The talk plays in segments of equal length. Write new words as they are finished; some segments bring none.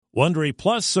Wondery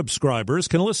Plus subscribers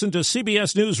can listen to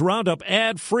CBS News Roundup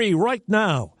ad-free right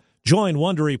now. Join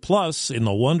Wondery Plus in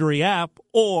the Wondery app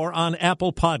or on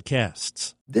Apple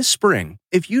Podcasts. This spring,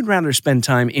 if you'd rather spend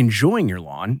time enjoying your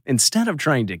lawn instead of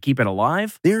trying to keep it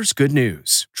alive, there's good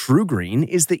news. True Green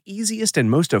is the easiest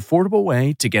and most affordable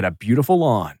way to get a beautiful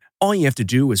lawn. All you have to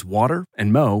do is water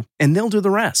and mow, and they'll do the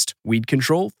rest. Weed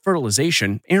control,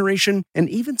 fertilization, aeration, and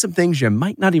even some things you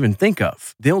might not even think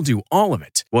of. They'll do all of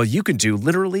it, while you can do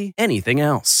literally anything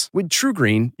else. With True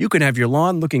Green, you can have your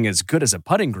lawn looking as good as a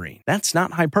putting green. That's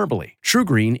not hyperbole. True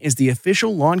Green is the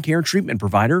official lawn care treatment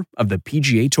provider of the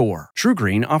PGA Tour. True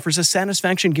Green offers a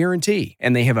satisfaction guarantee,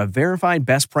 and they have a verified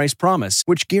best price promise,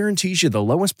 which guarantees you the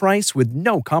lowest price with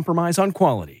no compromise on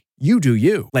quality. You do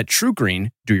you. Let True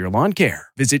Green do your lawn care.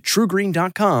 Visit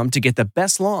TrueGreen.com to get the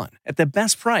best lawn at the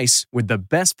best price with the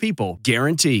best people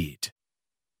guaranteed.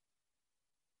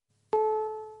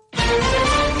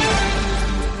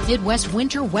 Midwest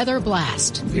winter weather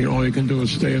blast. All you can do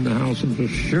is stay in the house and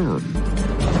just shiver.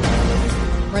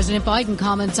 President Biden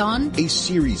comments on a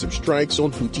series of strikes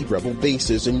on Houthi rebel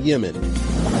bases in Yemen.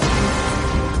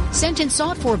 Sentence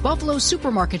sought for Buffalo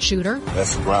supermarket shooter.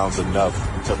 That's grounds enough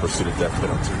to pursue the death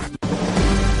penalty.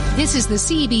 This is the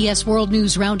CBS World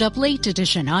News Roundup Late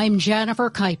Edition. I'm Jennifer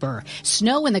Kuiper.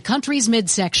 Snow in the country's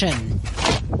midsection.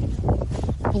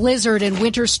 Blizzard and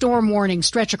winter storm warnings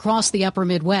stretch across the upper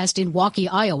Midwest. In Waukee,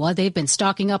 Iowa, they've been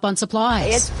stocking up on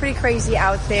supplies. It's pretty crazy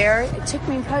out there. It took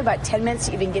me probably about 10 minutes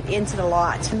to even get into the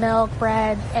lot. Milk,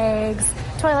 bread, eggs,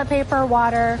 toilet paper,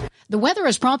 water. The weather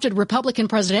has prompted Republican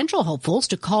presidential hopefuls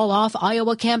to call off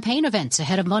Iowa campaign events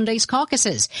ahead of Monday's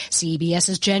caucuses.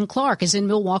 CBS's Jen Clark is in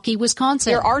Milwaukee,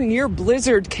 Wisconsin. There are near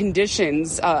blizzard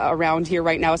conditions around here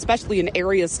right now, especially in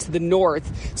areas to the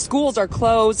north. Schools are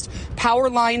closed. Power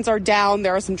lines are down.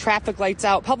 There are some traffic lights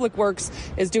out. Public Works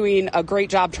is doing a great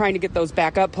job trying to get those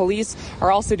back up. Police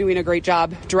are also doing a great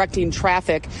job directing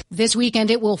traffic. This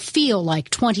weekend, it will feel like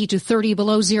 20 to 30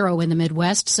 below zero in the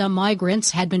Midwest. Some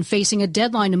migrants had been facing a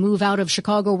deadline to move out of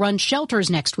Chicago-run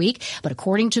shelters next week, but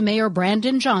according to Mayor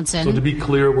Brandon Johnson... So to be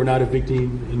clear, we're not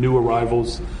evicting new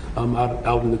arrivals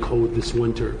out in the cold this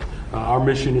winter. Our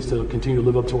mission is to continue to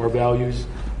live up to our values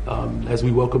as we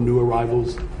welcome new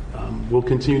arrivals. We'll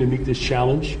continue to meet this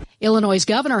challenge. Illinois'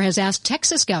 governor has asked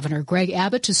Texas Governor Greg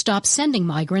Abbott to stop sending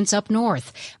migrants up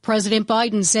north. President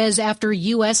Biden says after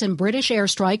U.S. and British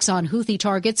airstrikes on Houthi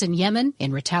targets in Yemen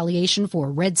in retaliation for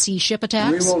Red Sea ship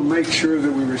attacks. We will make sure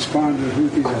that we respond to the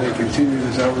Houthis as they continue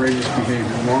this outrageous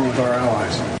behavior, along with our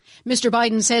allies. Mr.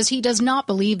 Biden says he does not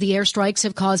believe the airstrikes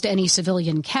have caused any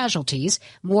civilian casualties.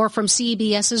 More from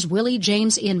CBS's Willie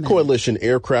James Inman. Coalition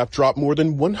aircraft dropped more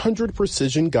than 100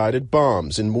 precision-guided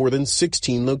bombs in more than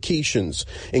 16 locations,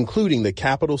 including the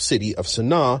capital city of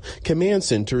Sana'a, command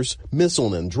centers,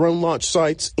 missile and drone launch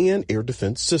sites, and air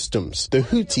defense systems. The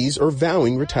Houthis are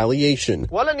vowing retaliation,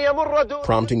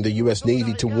 prompting the U.S.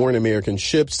 Navy to warn American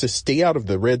ships to stay out of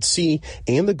the Red Sea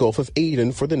and the Gulf of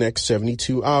Aden for the next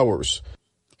 72 hours.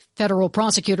 Federal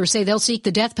prosecutors say they'll seek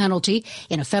the death penalty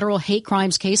in a federal hate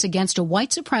crimes case against a white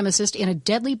supremacist in a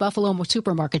deadly Buffalo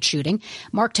supermarket shooting.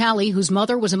 Mark Talley, whose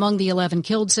mother was among the 11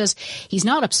 killed, says he's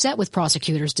not upset with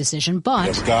prosecutors' decision, but...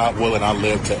 If God willing, I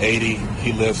live to 80.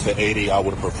 He lives to 80. I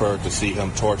would have preferred to see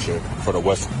him tortured for the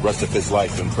rest of his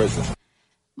life in prison.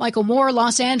 Michael Moore,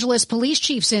 Los Angeles police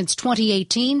chief since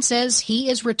 2018, says he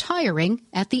is retiring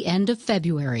at the end of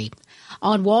February.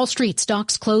 On Wall Street,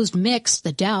 stocks closed mixed.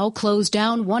 The Dow closed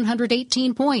down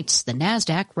 118 points. The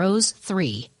Nasdaq rose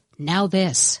 3. Now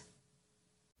this.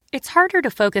 It's harder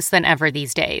to focus than ever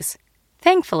these days.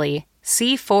 Thankfully,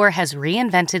 C4 has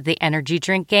reinvented the energy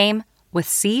drink game with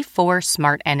C4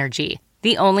 Smart Energy,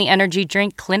 the only energy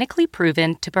drink clinically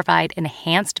proven to provide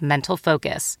enhanced mental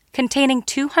focus, containing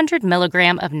 200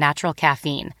 milligrams of natural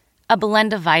caffeine, a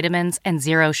blend of vitamins, and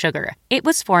zero sugar. It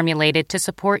was formulated to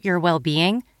support your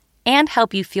well-being and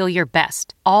help you feel your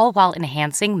best, all while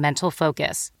enhancing mental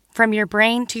focus. From your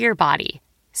brain to your body,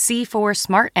 C4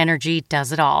 Smart Energy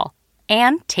does it all.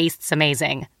 And tastes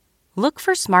amazing. Look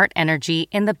for Smart Energy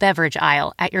in the beverage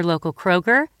aisle at your local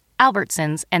Kroger,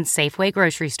 Albertsons, and Safeway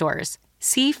grocery stores.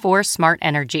 C4 Smart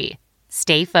Energy.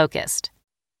 Stay focused.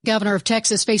 Governor of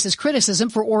Texas faces criticism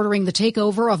for ordering the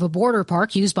takeover of a border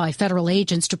park used by federal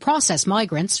agents to process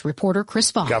migrants. Reporter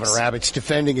Chris Fox. Governor Abbott's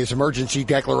defending his emergency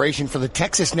declaration for the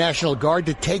Texas National Guard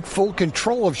to take full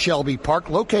control of Shelby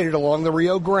Park, located along the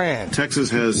Rio Grande.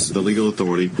 Texas has the legal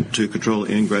authority to control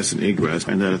ingress and egress,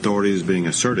 and that authority is being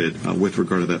asserted with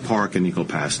regard to that park in Eagle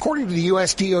Pass. According to the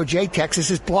U.S. DOJ,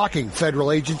 Texas is blocking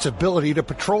federal agents' ability to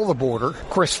patrol the border.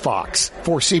 Chris Fox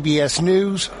for CBS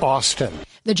News, Austin.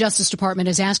 The Justice Department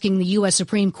is asking the U.S.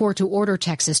 Supreme Court to order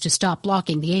Texas to stop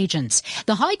blocking the agents.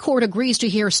 The High Court agrees to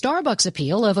hear Starbucks'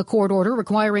 appeal of a court order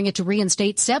requiring it to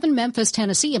reinstate 7 Memphis,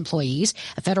 Tennessee employees.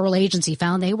 A federal agency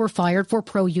found they were fired for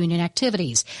pro-union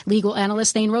activities. Legal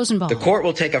analyst Thane Rosenbaum. The court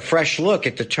will take a fresh look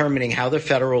at determining how the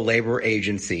Federal Labor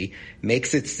Agency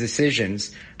makes its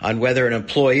decisions on whether an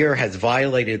employer has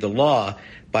violated the law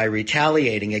by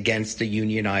retaliating against a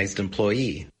unionized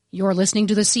employee. You're listening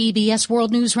to the CBS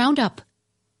World News Roundup.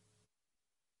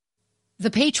 The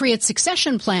Patriots'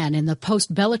 succession plan in the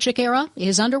post-Belichick era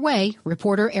is underway.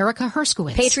 Reporter Erica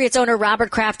Herskowitz. Patriots owner Robert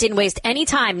Kraft didn't waste any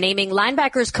time naming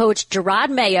linebackers coach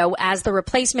Gerard Mayo as the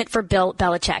replacement for Bill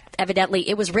Belichick. Evidently,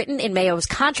 it was written in Mayo's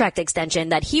contract extension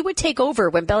that he would take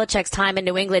over when Belichick's time in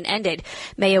New England ended.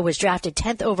 Mayo was drafted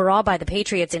 10th overall by the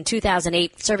Patriots in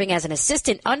 2008, serving as an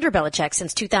assistant under Belichick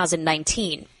since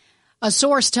 2019. A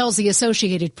source tells the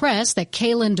Associated Press that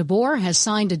Kalen DeBoer has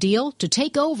signed a deal to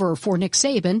take over for Nick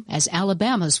Saban as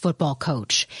Alabama's football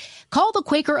coach. Call the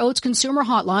Quaker Oats Consumer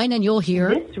Hotline and you'll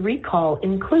hear... This recall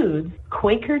includes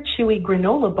Quaker Chewy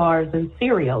granola bars and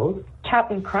cereals,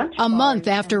 Captain Crunch bars. A month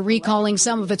after recalling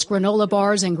some of its granola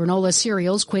bars and granola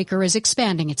cereals, Quaker is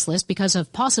expanding its list because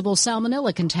of possible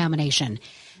salmonella contamination.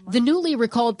 The newly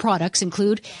recalled products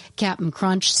include Captain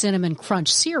Crunch Cinnamon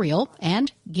Crunch cereal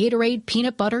and Gatorade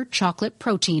Peanut Butter Chocolate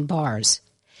Protein bars.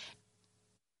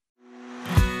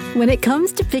 When it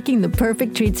comes to picking the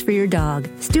perfect treats for your dog,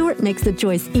 Stewart makes the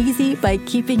choice easy by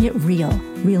keeping it real.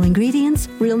 Real ingredients,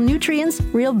 real nutrients,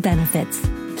 real benefits.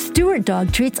 Stewart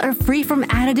dog treats are free from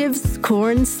additives,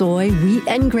 corn, soy, wheat,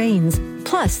 and grains.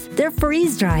 Plus, they're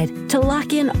freeze-dried to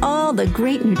lock in all the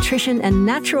great nutrition and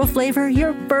natural flavor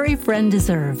your furry friend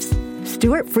deserves.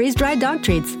 Stewart freeze-dried dog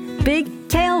treats. Big,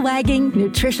 tail-wagging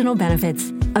nutritional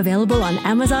benefits. Available on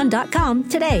Amazon.com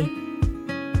today.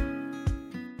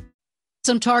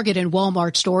 Some Target and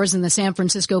Walmart stores in the San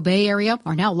Francisco Bay Area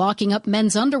are now locking up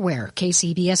men's underwear.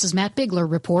 KCBS's Matt Bigler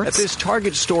reports. At this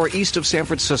Target store east of San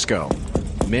Francisco,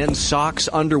 men's socks,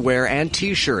 underwear, and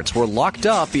T-shirts were locked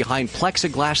up behind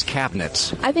plexiglass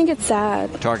cabinets. I think it's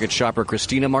sad. Target shopper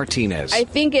Christina Martinez. I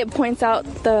think it points out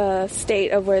the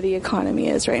state of where the economy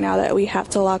is right now, that we have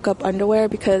to lock up underwear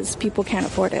because people can't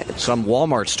afford it. Some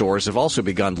Walmart stores have also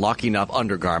begun locking up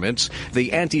undergarments.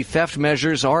 The anti-theft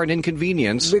measures are an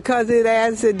inconvenience because it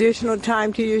adds additional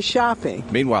time to your shopping.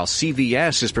 Meanwhile,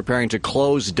 CVS is preparing to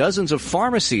close dozens of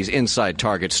pharmacies inside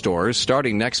Target stores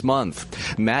starting next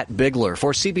month. Matt Bigler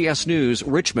for CBS News,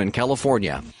 Richmond,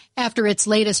 California. After its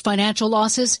latest financial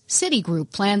losses,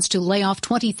 Citigroup plans to lay off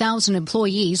 20,000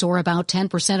 employees, or about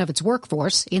 10% of its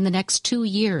workforce, in the next 2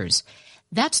 years.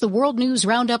 That's the World News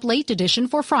Roundup Late Edition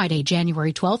for Friday,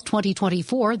 January 12th,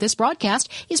 2024. This broadcast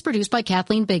is produced by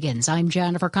Kathleen Biggins. I'm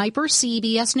Jennifer Kuiper,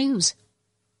 CBS News.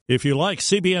 If you like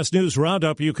CBS News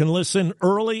Roundup, you can listen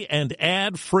early and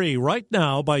ad-free right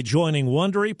now by joining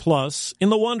Wondery Plus in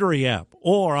the Wondery app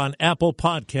or on Apple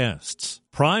Podcasts.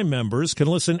 Prime members can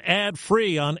listen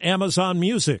ad-free on Amazon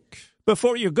Music.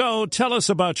 Before you go, tell us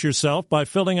about yourself by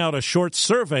filling out a short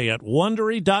survey at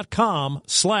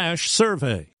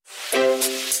Wondery.com/survey.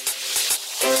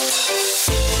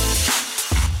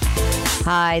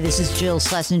 Hi, this is Jill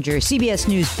Schlesinger, CBS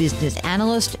News business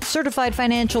analyst, certified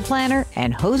financial planner,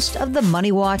 and host of the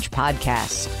Money Watch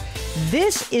podcast.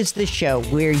 This is the show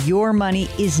where your money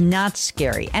is not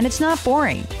scary and it's not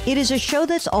boring. It is a show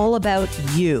that's all about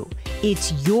you.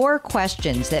 It's your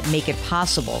questions that make it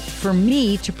possible for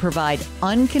me to provide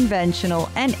unconventional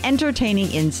and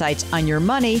entertaining insights on your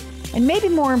money and maybe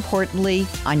more importantly,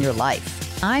 on your life.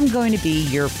 I'm going to be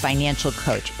your financial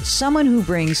coach, someone who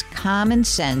brings common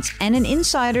sense and an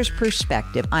insider's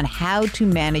perspective on how to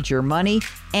manage your money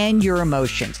and your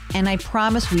emotions. And I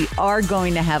promise we are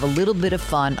going to have a little bit of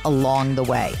fun along the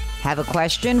way. Have a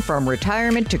question from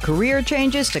retirement to career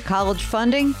changes to college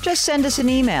funding? Just send us an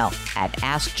email at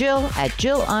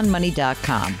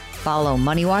askjill@jillonmoney.com. Follow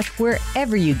Money Watch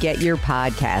wherever you get your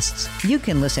podcasts. You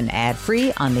can listen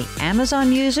ad-free on the Amazon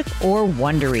Music or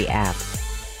Wondery app.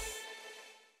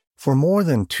 For more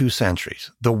than 2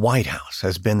 centuries, the White House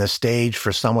has been the stage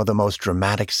for some of the most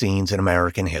dramatic scenes in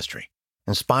American history.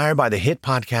 Inspired by the hit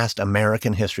podcast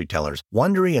American History Tellers,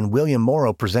 Wondery and William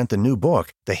Morrow present the new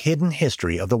book, The Hidden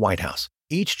History of the White House.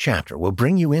 Each chapter will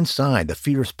bring you inside the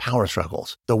fierce power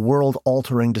struggles, the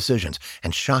world-altering decisions,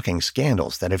 and shocking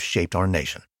scandals that have shaped our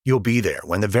nation. You'll be there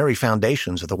when the very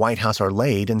foundations of the White House are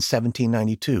laid in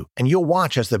 1792, and you'll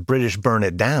watch as the British burn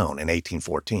it down in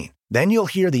 1814. Then you'll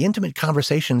hear the intimate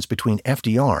conversations between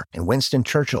FDR and Winston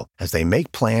Churchill as they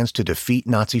make plans to defeat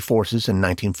Nazi forces in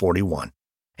 1941.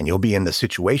 And you'll be in the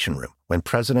Situation Room when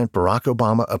President Barack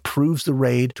Obama approves the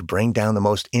raid to bring down the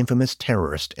most infamous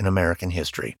terrorist in American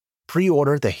history.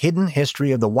 Pre-order The Hidden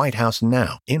History of the White House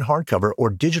now in hardcover or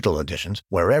digital editions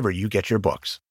wherever you get your books.